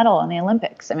won a medal in the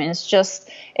Olympics. I mean,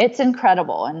 it's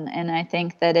incredible, and I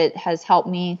think that it has helped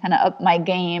me kind of up my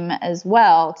game as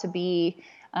well to be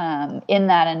in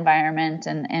that environment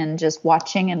and just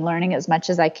watching and learning as much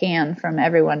as I can from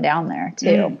everyone down there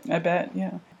too. I bet,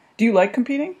 yeah. Do you like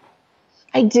competing?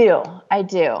 I do.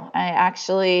 I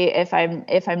actually, if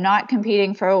I'm not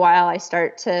competing for a while, I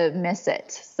start to miss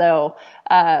it. So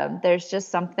there's just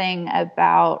something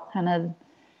about kind of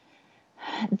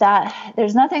that.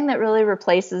 There's nothing that really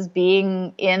replaces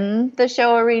being in the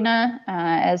show arena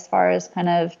as far as kind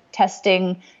of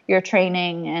testing your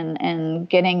training and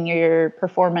getting your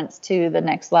performance to the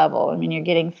next level. I mean, you're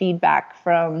getting feedback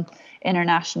from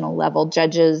international level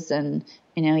judges, and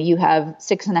you have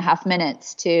 6.5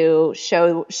 minutes to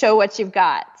show what you've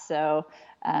got. So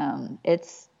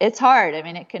it's hard. I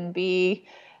mean, it can be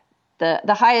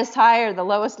the highest high or the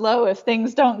lowest low if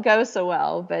things don't go so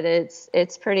well, but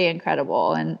it's pretty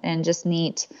incredible and just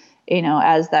neat,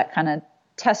 as that kind of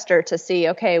tester to see,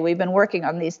 okay, we've been working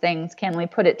on these things. Can we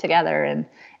put it together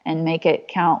and make it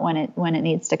count when it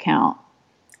needs to count?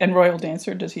 And Royal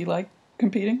Dancer, does he like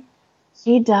competing?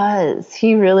 He does.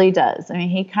 He really does. I mean,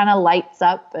 he kind of lights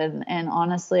up, and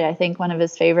honestly, I think one of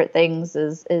his favorite things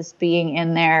is being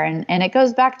in there, and it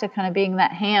goes back to kind of being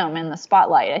that ham in the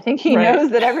spotlight. I think he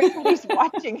knows that everybody's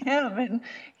watching him, and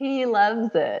he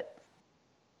loves it.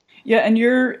 Yeah, and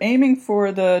you're aiming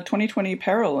for the 2020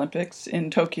 Paralympics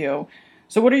in Tokyo.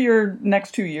 So what are your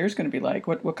next 2 years going to be like?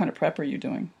 What kind of prep are you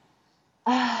doing?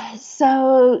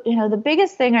 So, the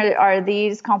biggest thing are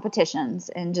these competitions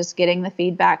and just getting the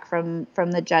feedback from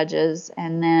the judges.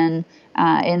 And then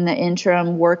in the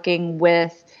interim, working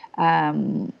with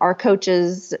our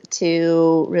coaches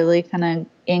to really kind of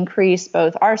increase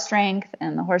both our strength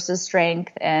and the horse's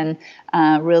strength, and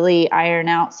really iron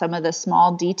out some of the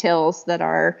small details that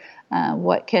are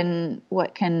what can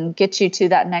get you to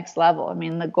that next level. I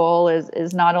mean, the goal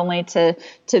is not only to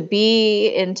be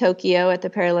in Tokyo at the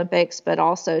Paralympics, but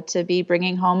also to be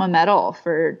bringing home a medal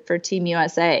for Team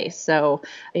USA. So,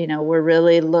 we're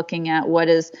really looking at what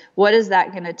is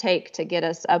that going to take to get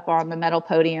us up on the medal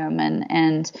podium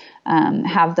and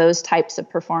have those types of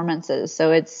performances.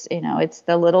 So it's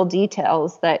the little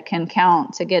details that can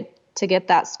count to get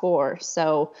that score.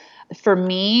 So for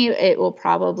me, it will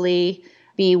probably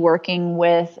be working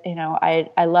with,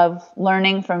 I love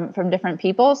learning from different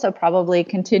people. So probably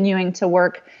continuing to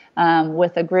work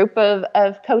with a group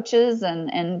of coaches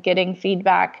and getting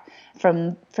feedback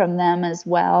from them as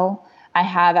well. I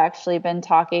have actually been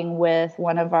talking with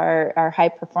one of our high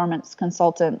performance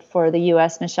consultant for the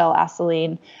U.S., Michelle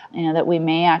Asseline, that we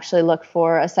may actually look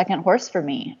for a second horse for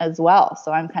me as well.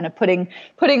 So I'm kind of putting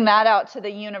that out to the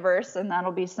universe, and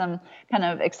that'll be some kind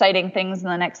of exciting things in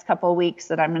the next couple of weeks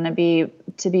that I'm going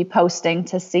to be posting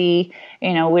to see.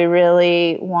 We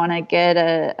really want to get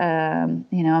a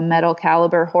medal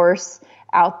caliber horse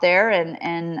out there,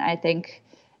 and I think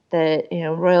that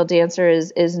Royal Dancer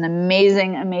is an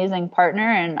amazing partner,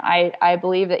 and I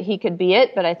believe that he could be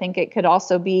it. But I think it could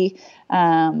also be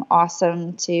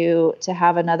awesome to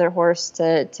have another horse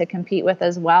to compete with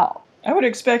as well. I would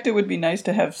expect it would be nice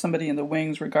to have somebody in the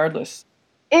wings, regardless.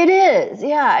 It is,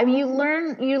 yeah. I mean,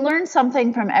 you learn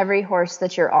something from every horse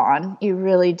that you're on. You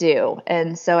really do.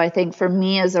 And so I think for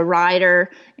me as a rider,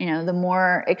 the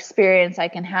more experience I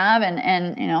can have,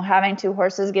 and having two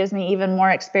horses gives me even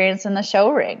more experience in the show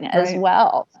ring as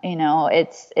well.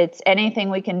 It's anything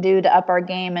we can do to up our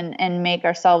game and make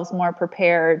ourselves more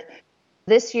prepared.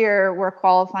 This year, we're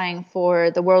qualifying for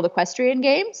the World Equestrian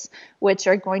Games, which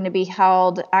are going to be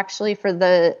held actually for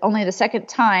only the second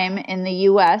time in the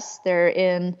U.S. They're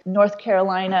in North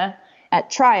Carolina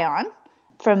at Tryon.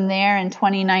 From there in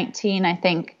 2019, I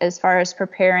think as far as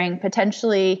preparing,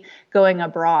 potentially going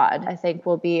abroad, I think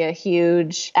will be a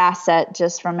huge asset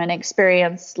just from an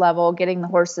experience level, getting the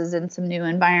horses in some new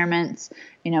environments,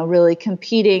 really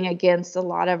competing against a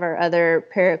lot of our other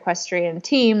para-equestrian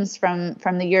teams from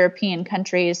the European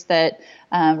countries that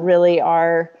really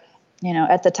are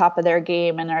at the top of their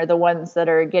game and are the ones that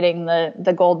are getting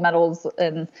the gold medals,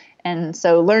 and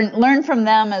so learn from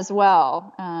them as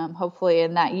well, hopefully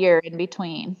in that year in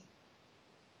between.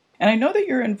 And I know that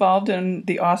you're involved in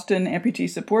the Austin Amputee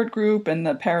Support Group and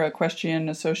the Para-Equestrian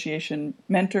Association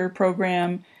Mentor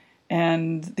Program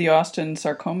and the Austin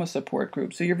Sarcoma Support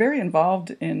Group. So you're very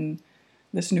involved in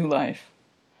this new life.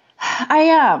 I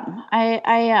am.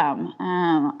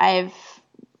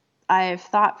 I've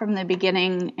thought from the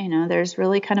beginning, there's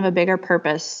really kind of a bigger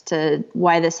purpose to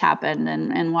why this happened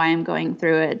and why I'm going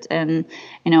through it. And,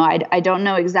 I don't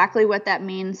know exactly what that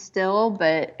means still,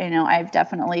 but, I've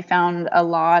definitely found a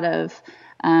lot of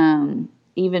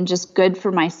even just good for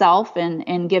myself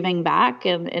and giving back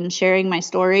and sharing my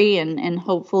story and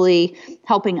hopefully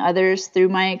helping others through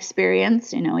my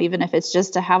experience, even if it's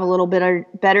just to have a little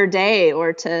bit better day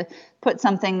or to put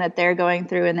something that they're going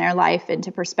through in their life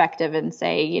into perspective and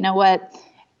say, you know what,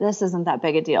 this isn't that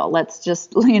big a deal. Let's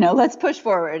just, let's push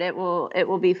forward. It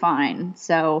will be fine.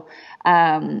 So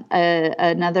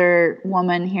another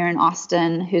woman here in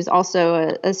Austin who's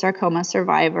also a sarcoma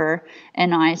survivor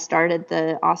and I started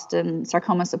the Austin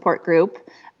Sarcoma Support Group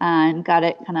and got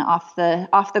it kind of off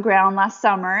the ground last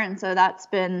summer. And so that's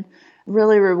been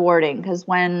really rewarding because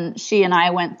when she and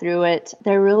I went through it,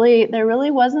 there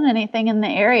really wasn't anything in the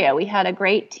area. We had a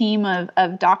great team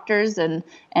of doctors and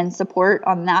support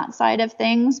on that side of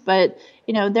things, but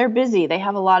they're busy. They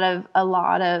have a lot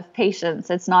of patients.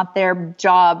 It's not their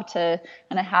job to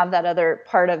kind of have that other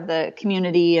part of the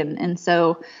community. And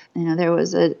so, there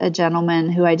was a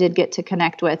gentleman who I did get to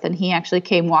connect with, and he actually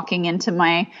came walking into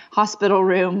my hospital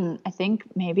room, I think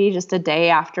maybe just a day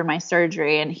after my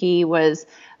surgery. And he was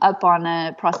up on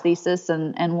a prosthesis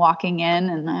and walking in.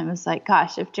 And I was like,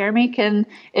 gosh, if Jeremy can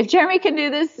do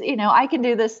this, I can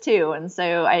do this too. And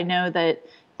so I know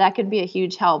that could be a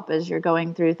huge help as you're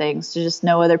going through things, to just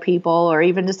know other people, or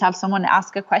even just have someone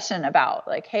ask a question about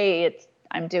like, hey,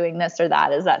 I'm doing this or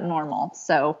that. Is that normal?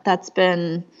 So that's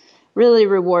been really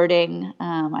rewarding.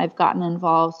 I've gotten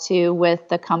involved too with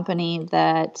the company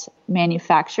that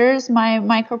manufactures my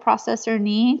microprocessor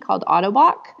knee called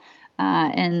Ottobock.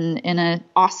 In an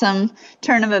awesome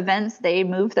turn of events, they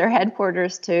moved their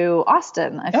headquarters to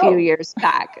Austin a few years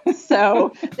back.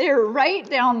 So they're right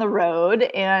down the road,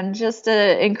 and just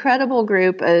an incredible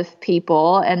group of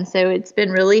people. And so it's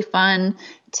been really fun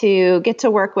to get to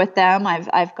work with them.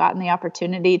 I've gotten the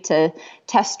opportunity to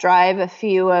test drive a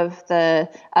few of the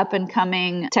up and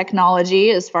coming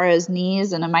technology as far as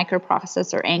knees and a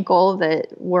microprocessor ankle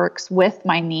that works with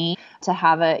my knee to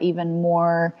have a even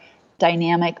more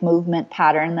dynamic movement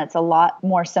pattern that's a lot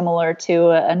more similar to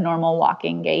a normal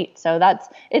walking gait. So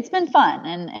it's been fun,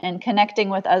 and connecting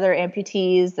with other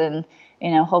amputees and,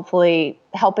 hopefully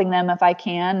helping them if I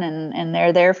can, and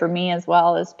they're there for me as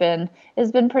well has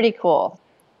been pretty cool.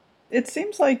 It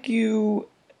seems like your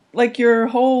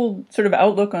whole sort of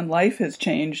outlook on life has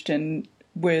changed, and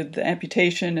with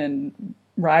amputation and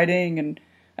riding, and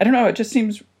I don't know, it just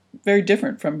seems very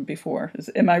different from before.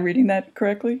 Am I reading that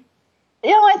correctly?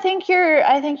 I think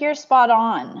you're spot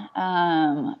on.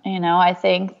 I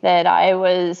think that I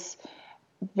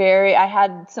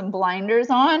had some blinders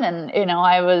on, and,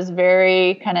 I was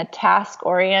very kind of task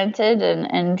oriented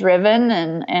and driven,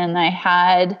 and I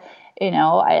had,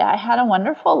 I had a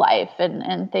wonderful life, and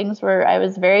I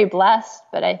was very blessed,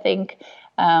 but I think,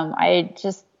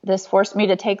 this forced me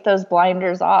to take those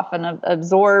blinders off and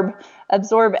absorb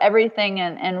everything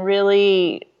and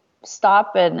really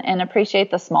stop and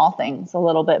appreciate the small things a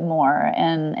little bit more,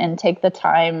 and take the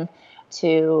time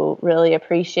to really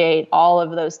appreciate all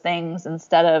of those things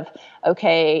instead of,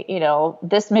 okay,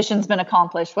 this mission's been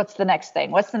accomplished. What's the next thing?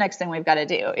 What's the next thing we've got to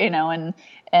do?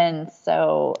 And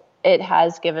so it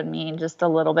has given me just a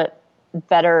little bit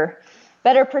better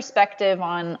perspective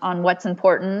on what's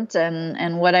important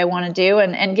and what I want to do,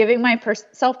 and giving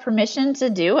myself permission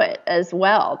to do it as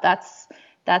well. That's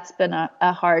been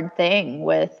a hard thing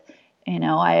with,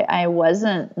 I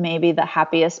wasn't maybe the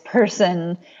happiest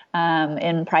person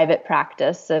in private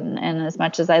practice. And as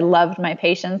much as I loved my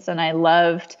patients and I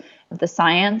loved the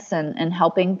science and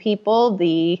helping people,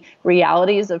 the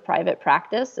realities of private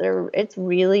practice, it's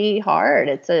really hard.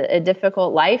 It's a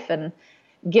difficult life, and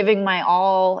giving my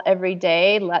all every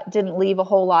day didn't leave a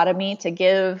whole lot of me to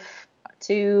give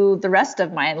to the rest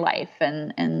of my life.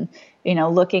 And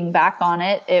looking back on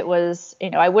it, it was,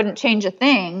 I wouldn't change a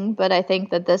thing, but I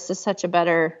think that this is such a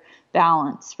better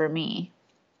balance for me.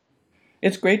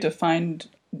 It's great to find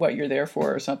what you're there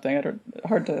for or something.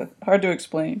 Hard to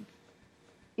explain.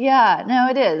 Yeah, no,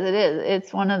 it is.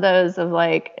 It's one of those of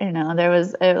like, there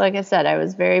was, like I said, I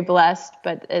was very blessed,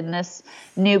 but in this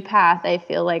new path, I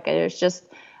feel like there's just,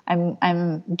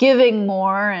 I'm giving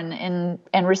more and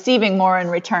receiving more in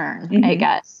return, mm-hmm. I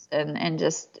guess, and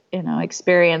just,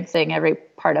 experiencing every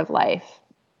part of life.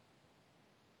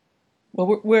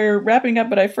 Well, we're wrapping up,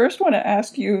 but I first want to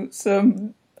ask you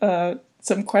some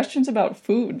questions about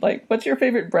food. Like, what's your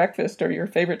favorite breakfast or your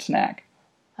favorite snack?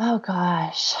 Oh,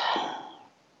 gosh.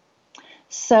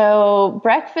 So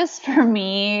breakfast for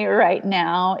me right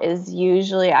now is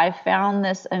usually, I found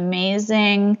this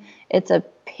amazing, it's a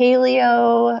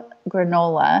paleo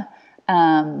granola.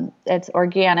 It's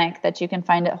organic that you can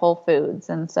find at Whole Foods.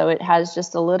 And so it has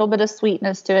just a little bit of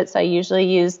sweetness to it. So I usually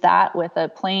use that with a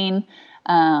plain,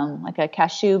 like a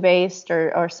cashew based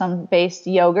or some based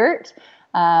yogurt,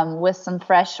 with some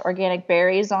fresh organic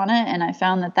berries on it. And I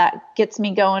found that gets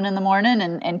me going in the morning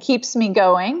and keeps me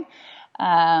going.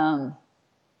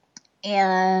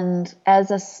 And as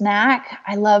a snack,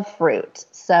 I love fruit.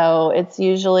 So it's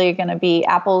usually going to be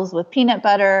apples with peanut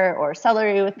butter or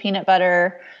celery with peanut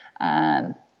butter.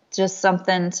 Just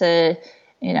something to,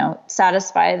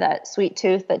 satisfy that sweet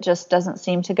tooth that just doesn't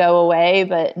seem to go away,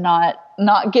 but not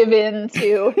give in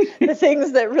to the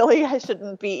things that really I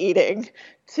shouldn't be eating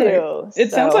too. Right.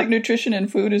 It sounds like nutrition in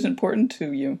food is important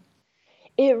to you.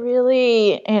 It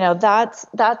really,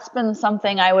 that's been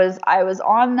something I was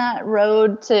on that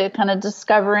road to kind of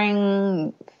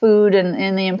discovering food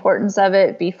and the importance of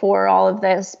it before all of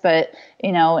this. But,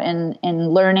 in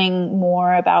learning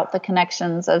more about the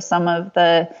connections of some of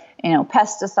the,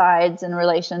 pesticides in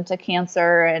relation to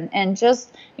cancer and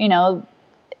just,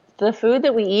 the food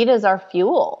that we eat is our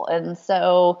fuel. And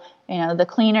so, the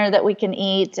cleaner that we can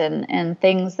eat and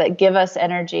things that give us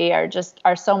energy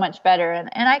are so much better.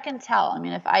 And I can tell,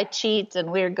 if I cheat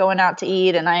and we're going out to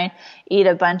eat and I eat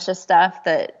a bunch of stuff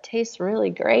that tastes really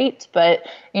great, but,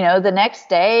 the next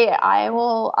day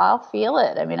I'll feel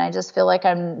it. I just feel like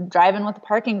I'm driving with the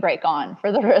parking brake on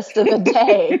for the rest of the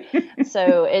day.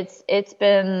 So it's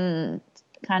been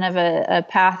kind of a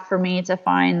path for me to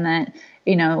find that,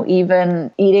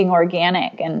 even eating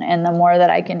organic and the more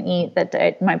that I can eat,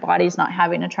 that my body's not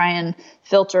having to try and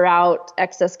filter out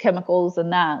excess chemicals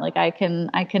and that, like I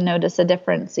can notice a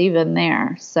difference even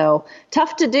there. So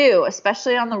tough to do,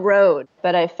 especially on the road,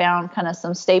 but I found kind of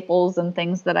some staples and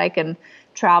things that I can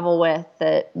travel with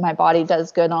that my body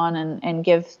does good on and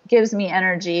gives me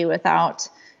energy without,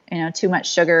 too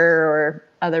much sugar or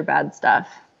other bad stuff.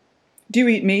 Do you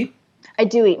eat meat? I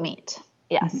do eat meat.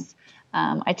 Yes. Mm-hmm.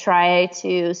 I try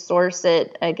to source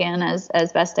it again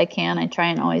as best I can. I try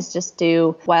and always just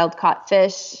do wild caught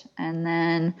fish. And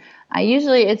then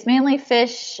it's mainly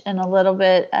fish and a little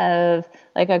bit of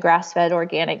like a grass-fed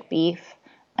organic beef.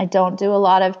 I don't do a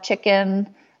lot of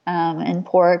chicken and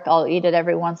pork. I'll eat it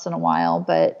every once in a while,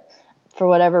 but for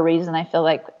whatever reason, I feel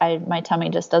like my tummy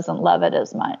just doesn't love it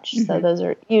as much. Mm-hmm. So those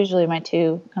are usually my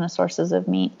two kind of sources of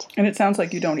meat. And it sounds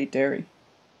like you don't eat dairy.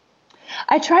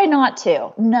 I try not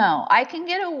to. No, I can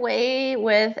get away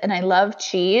with, and I love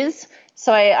cheese.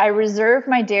 So I reserve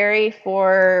my dairy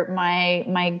for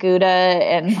my Gouda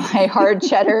and my hard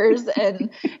cheddars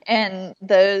and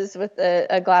those with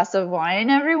a glass of wine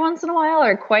every once in a while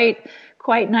are quite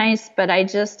nice. But I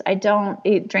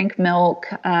don't drink milk.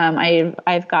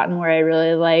 I've gotten where I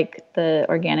really like the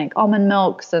organic almond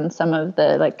milks and some of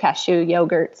the like cashew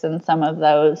yogurts and some of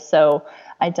those. So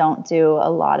I don't do a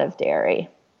lot of dairy.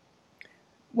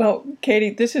 Well, Katie,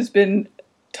 this has been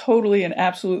totally an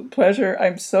absolute pleasure.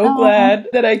 I'm so glad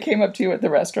that I came up to you at the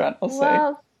restaurant, I'll say.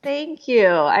 Well, thank you.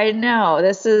 I know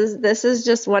this is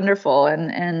just wonderful.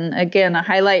 And again, a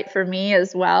highlight for me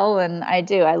as well. And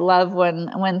I love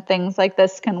when things like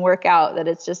this can work out, that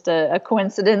it's just a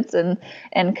coincidence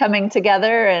and coming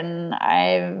together. And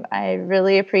I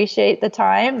really appreciate the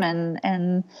time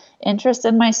and interest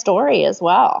in my story as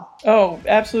well. Oh,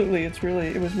 absolutely.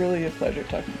 It was really a pleasure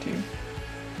talking to you.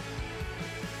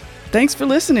 Thanks for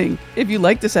listening. If you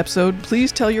like this episode,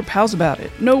 please tell your pals about it.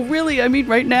 No, really,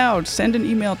 right now, send an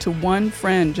email to one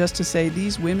friend just to say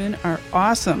these women are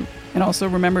awesome. And also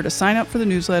remember to sign up for the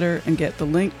newsletter and get the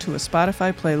link to a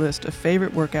Spotify playlist of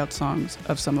favorite workout songs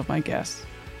of some of my guests.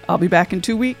 I'll be back in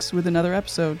 2 weeks with another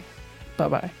episode.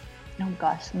 Bye-bye. Oh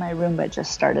gosh, my Roomba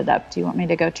just started up. Do you want me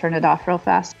to go turn it off real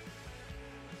fast?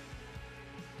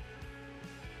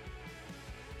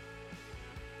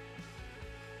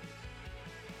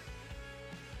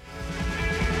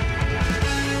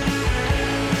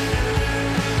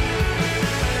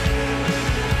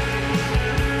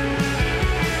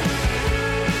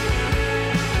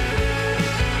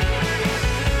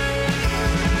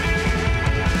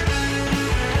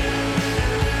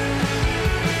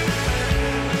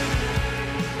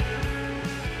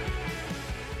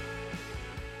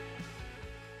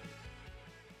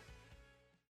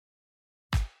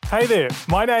 Hey there,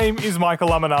 my name is Michael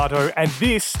Laminato and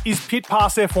this is Pit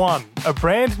Pass F1, a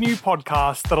brand new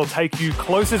podcast that'll take you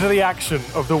closer to the action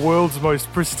of the world's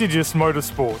most prestigious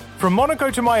motorsport. From Monaco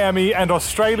to Miami and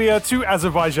Australia to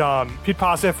Azerbaijan, Pit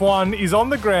Pass F1 is on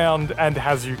the ground and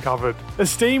has you covered.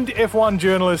 Esteemed F1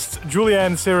 journalists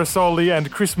Julianne Cerasoli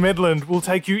and Chris Medland will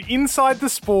take you inside the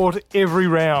sport every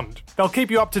round. They'll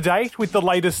keep you up to date with the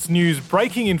latest news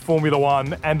breaking in Formula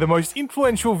One and the most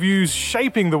influential views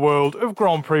shaping the world of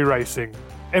Grand Prix racing.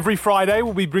 Every Friday,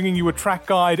 we'll be bringing you a track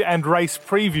guide and race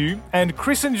preview, and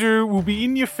Chris and Ju will be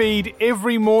in your feed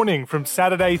every morning from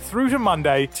Saturday through to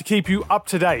Monday to keep you up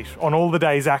to date on all the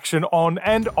day's action on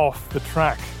and off the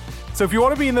track. So if you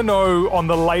want to be in the know on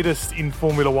the latest in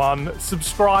Formula One,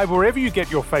 subscribe wherever you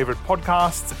get your favourite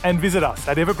podcasts and visit us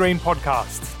at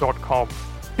evergreenpodcasts.com.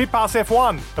 Pit Pass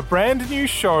F1, a brand new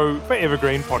show for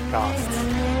Evergreen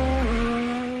Podcasts.